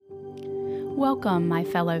Welcome, my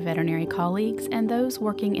fellow veterinary colleagues and those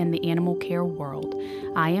working in the animal care world.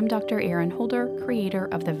 I am Dr. Erin Holder, creator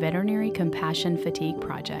of the Veterinary Compassion Fatigue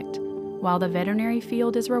Project. While the veterinary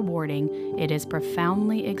field is rewarding, it is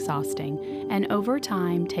profoundly exhausting and over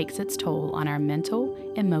time takes its toll on our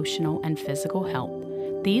mental, emotional, and physical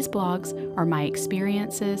health. These blogs are my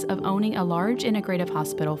experiences of owning a large integrative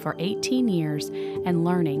hospital for 18 years and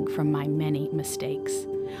learning from my many mistakes.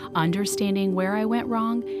 Understanding where I went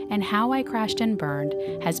wrong and how I crashed and burned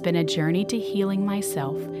has been a journey to healing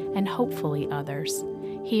myself and hopefully others.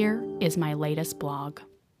 Here is my latest blog.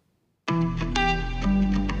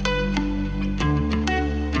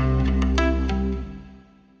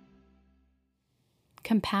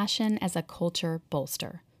 Compassion as a culture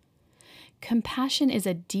bolster. Compassion is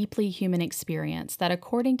a deeply human experience that,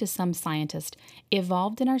 according to some scientists,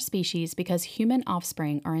 evolved in our species because human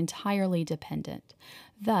offspring are entirely dependent.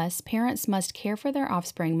 Thus, parents must care for their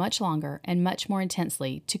offspring much longer and much more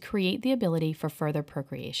intensely to create the ability for further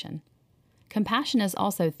procreation. Compassion is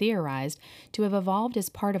also theorized to have evolved as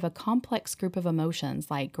part of a complex group of emotions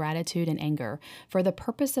like gratitude and anger for the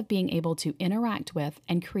purpose of being able to interact with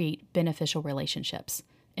and create beneficial relationships.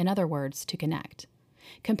 In other words, to connect.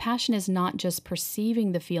 Compassion is not just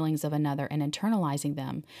perceiving the feelings of another and internalizing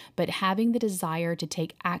them, but having the desire to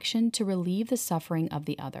take action to relieve the suffering of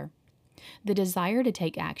the other. The desire to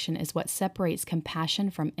take action is what separates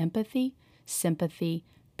compassion from empathy, sympathy,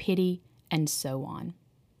 pity, and so on.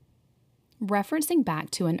 Referencing back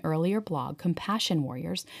to an earlier blog, Compassion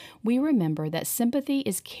Warriors, we remember that sympathy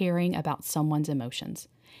is caring about someone's emotions.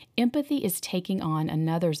 Empathy is taking on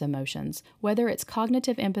another's emotions, whether it's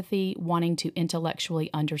cognitive empathy, wanting to intellectually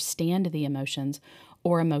understand the emotions,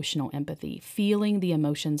 or emotional empathy, feeling the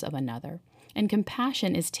emotions of another. And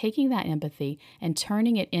compassion is taking that empathy and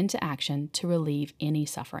turning it into action to relieve any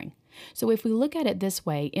suffering. So if we look at it this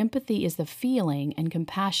way, empathy is the feeling and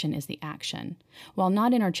compassion is the action. While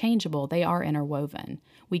not interchangeable, they are interwoven.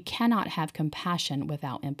 We cannot have compassion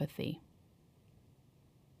without empathy.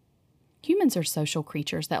 Humans are social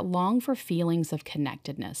creatures that long for feelings of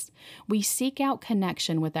connectedness. We seek out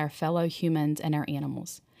connection with our fellow humans and our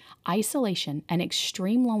animals. Isolation and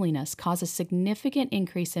extreme loneliness cause a significant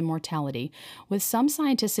increase in mortality, with some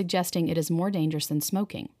scientists suggesting it is more dangerous than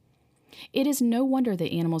smoking. It is no wonder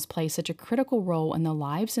that animals play such a critical role in the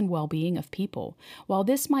lives and well-being of people. While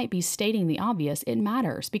this might be stating the obvious, it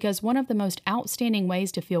matters because one of the most outstanding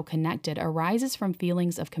ways to feel connected arises from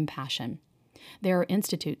feelings of compassion. There are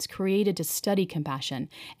institutes created to study compassion,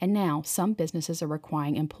 and now some businesses are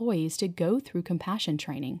requiring employees to go through compassion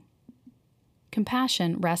training.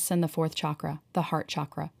 Compassion rests in the fourth chakra, the heart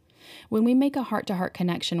chakra. When we make a heart-to-heart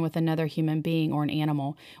connection with another human being or an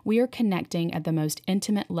animal, we are connecting at the most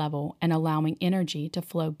intimate level and allowing energy to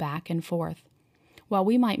flow back and forth. While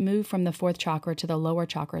we might move from the fourth chakra to the lower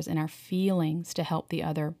chakras in our feelings to help the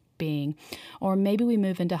other being, or maybe we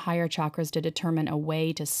move into higher chakras to determine a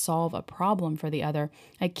way to solve a problem for the other,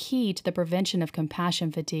 a key to the prevention of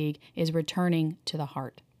compassion fatigue is returning to the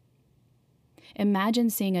heart.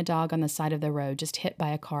 Imagine seeing a dog on the side of the road just hit by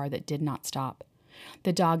a car that did not stop.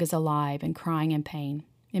 The dog is alive and crying in pain.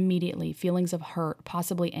 Immediately, feelings of hurt,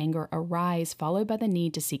 possibly anger, arise, followed by the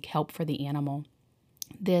need to seek help for the animal.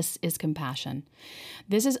 This is compassion.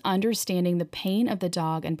 This is understanding the pain of the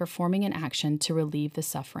dog and performing an action to relieve the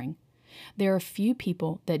suffering. There are few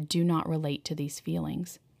people that do not relate to these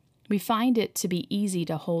feelings. We find it to be easy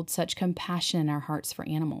to hold such compassion in our hearts for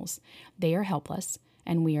animals. They are helpless,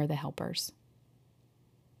 and we are the helpers.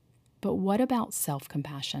 But what about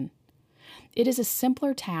self-compassion? It is a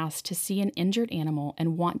simpler task to see an injured animal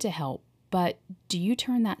and want to help, but do you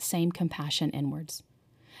turn that same compassion inwards?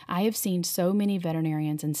 I have seen so many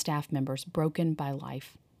veterinarians and staff members broken by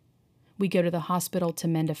life. We go to the hospital to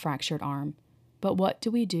mend a fractured arm, but what do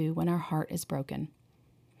we do when our heart is broken?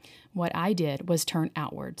 What I did was turn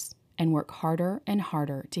outwards and work harder and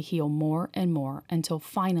harder to heal more and more until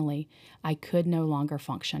finally I could no longer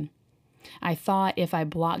function. I thought if I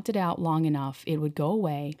blocked it out long enough, it would go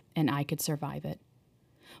away and I could survive it.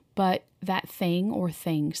 But that thing or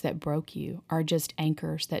things that broke you are just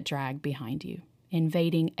anchors that drag behind you,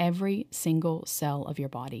 invading every single cell of your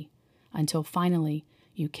body until finally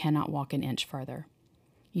you cannot walk an inch further.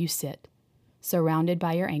 You sit, surrounded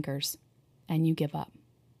by your anchors, and you give up,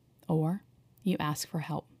 or you ask for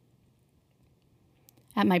help.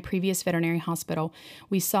 At my previous veterinary hospital,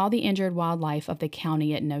 we saw the injured wildlife of the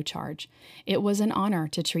county at no charge. It was an honor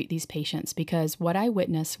to treat these patients because what I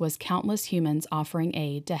witnessed was countless humans offering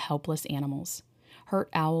aid to helpless animals. hurt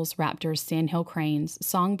owls, raptors, sandhill cranes,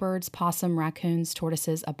 songbirds, possum, raccoons,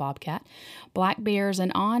 tortoises, a bobcat, black bears,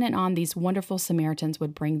 and on these wonderful Samaritans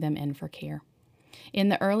would bring them in for care. In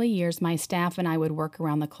the early years, my staff and I would work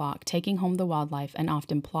around the clock, taking home the wildlife and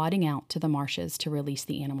often plodding out to the marshes to release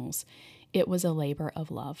the animals. It was a labor of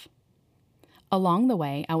love. Along the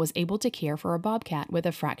way, I was able to care for a bobcat with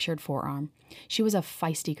a fractured forearm. She was a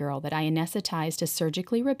feisty girl that I anesthetized to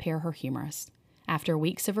surgically repair her humerus. After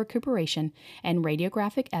weeks of recuperation and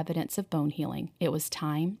radiographic evidence of bone healing, it was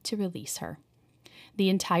time to release her. The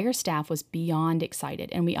entire staff was beyond excited,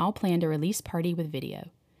 and we all planned a release party with video.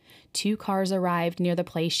 2 cars arrived near the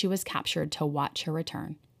place she was captured to watch her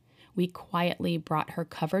return. We quietly brought her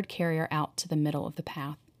covered carrier out to the middle of the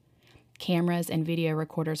path. Cameras and video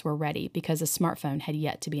recorders were ready because a smartphone had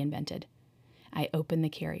yet to be invented. I opened the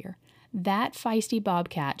carrier. That feisty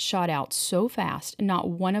bobcat shot out so fast, not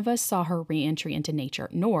one of us saw her re-entry into nature,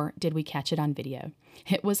 nor did we catch it on video.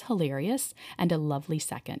 It was hilarious and a lovely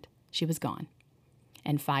second. She was gone.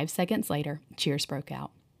 And 5 seconds later, cheers broke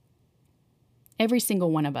out. Every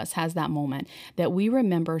single one of us has that moment that we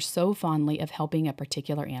remember so fondly of helping a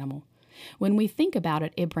particular animal. When we think about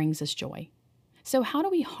it, it brings us joy. So how do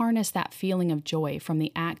we harness that feeling of joy from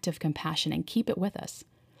the act of compassion and keep it with us?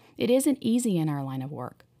 It isn't easy in our line of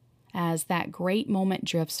work. As that great moment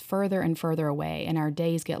drifts further and further away and our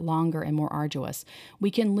days get longer and more arduous, we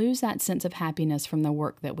can lose that sense of happiness from the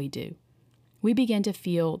work that we do. We begin to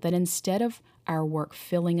feel that instead of our work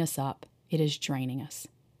filling us up, it is draining us.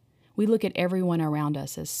 We look at everyone around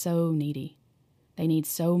us as so needy. They need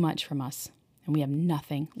so much from us, and we have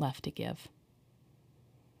nothing left to give.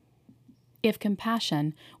 If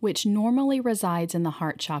compassion, which normally resides in the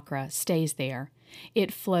heart chakra, stays there,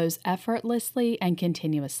 it flows effortlessly and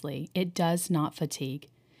continuously. It does not fatigue.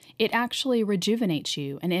 It actually rejuvenates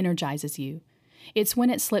you and energizes you. It's when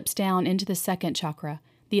it slips down into the second chakra,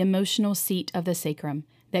 the emotional seat of the sacrum,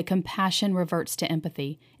 that compassion reverts to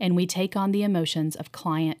empathy, and we take on the emotions of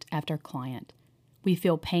client after client. We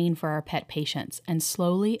feel pain for our pet patients, and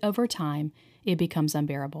slowly, over time, it becomes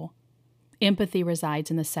unbearable. Empathy resides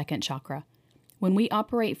in the second chakra. When we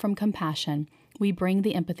operate from compassion, we bring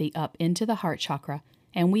the empathy up into the heart chakra,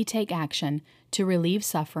 and we take action to relieve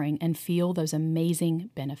suffering and feel those amazing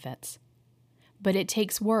benefits. But it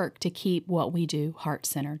takes work to keep what we do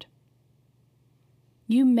heart-centered.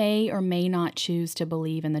 You may or may not choose to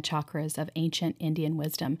believe in the chakras of ancient Indian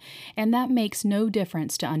wisdom, and that makes no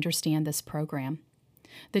difference to understand this program.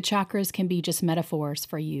 The chakras can be just metaphors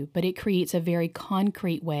for you, but it creates a very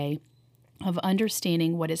concrete way of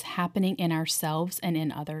understanding what is happening in ourselves and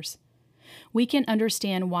in others. We can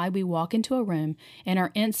understand why we walk into a room and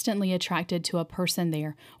are instantly attracted to a person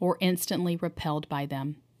there or instantly repelled by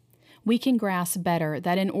them. We can grasp better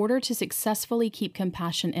that in order to successfully keep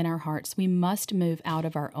compassion in our hearts, we must move out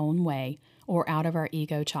of our own way or out of our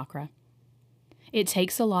ego chakra. It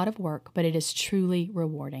takes a lot of work, but it is truly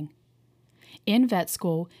rewarding. In vet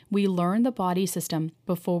school, we learn the body system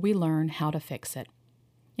before we learn how to fix it.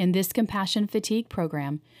 In this compassion fatigue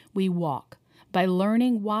program, we walk by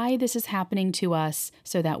learning why this is happening to us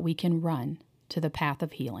so that we can run to the path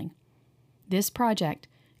of healing. This project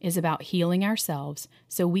is about healing ourselves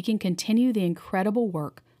so we can continue the incredible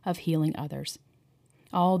work of healing others.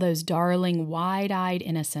 All those darling, wide-eyed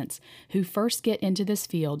innocents who first get into this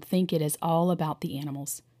field think it is all about the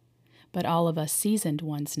animals. But all of us seasoned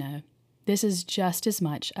ones know this is just as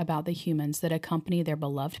much about the humans that accompany their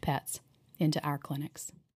beloved pets into our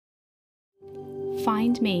clinics.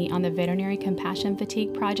 Find me on the Veterinary Compassion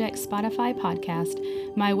Fatigue Project Spotify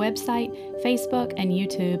podcast, my website, Facebook, and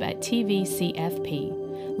YouTube at TVCFP.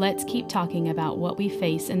 Let's keep talking about what we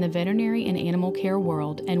face in the veterinary and animal care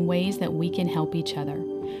world and ways that we can help each other.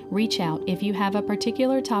 Reach out if you have a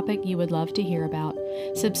particular topic you would love to hear about.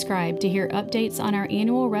 Subscribe to hear updates on our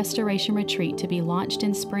annual restoration retreat to be launched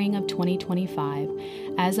in spring of 2025.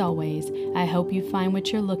 As always, I hope you find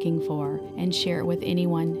what you're looking for and share it with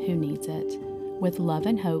anyone who needs it. With love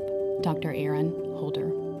and hope, Dr. Erin Holder.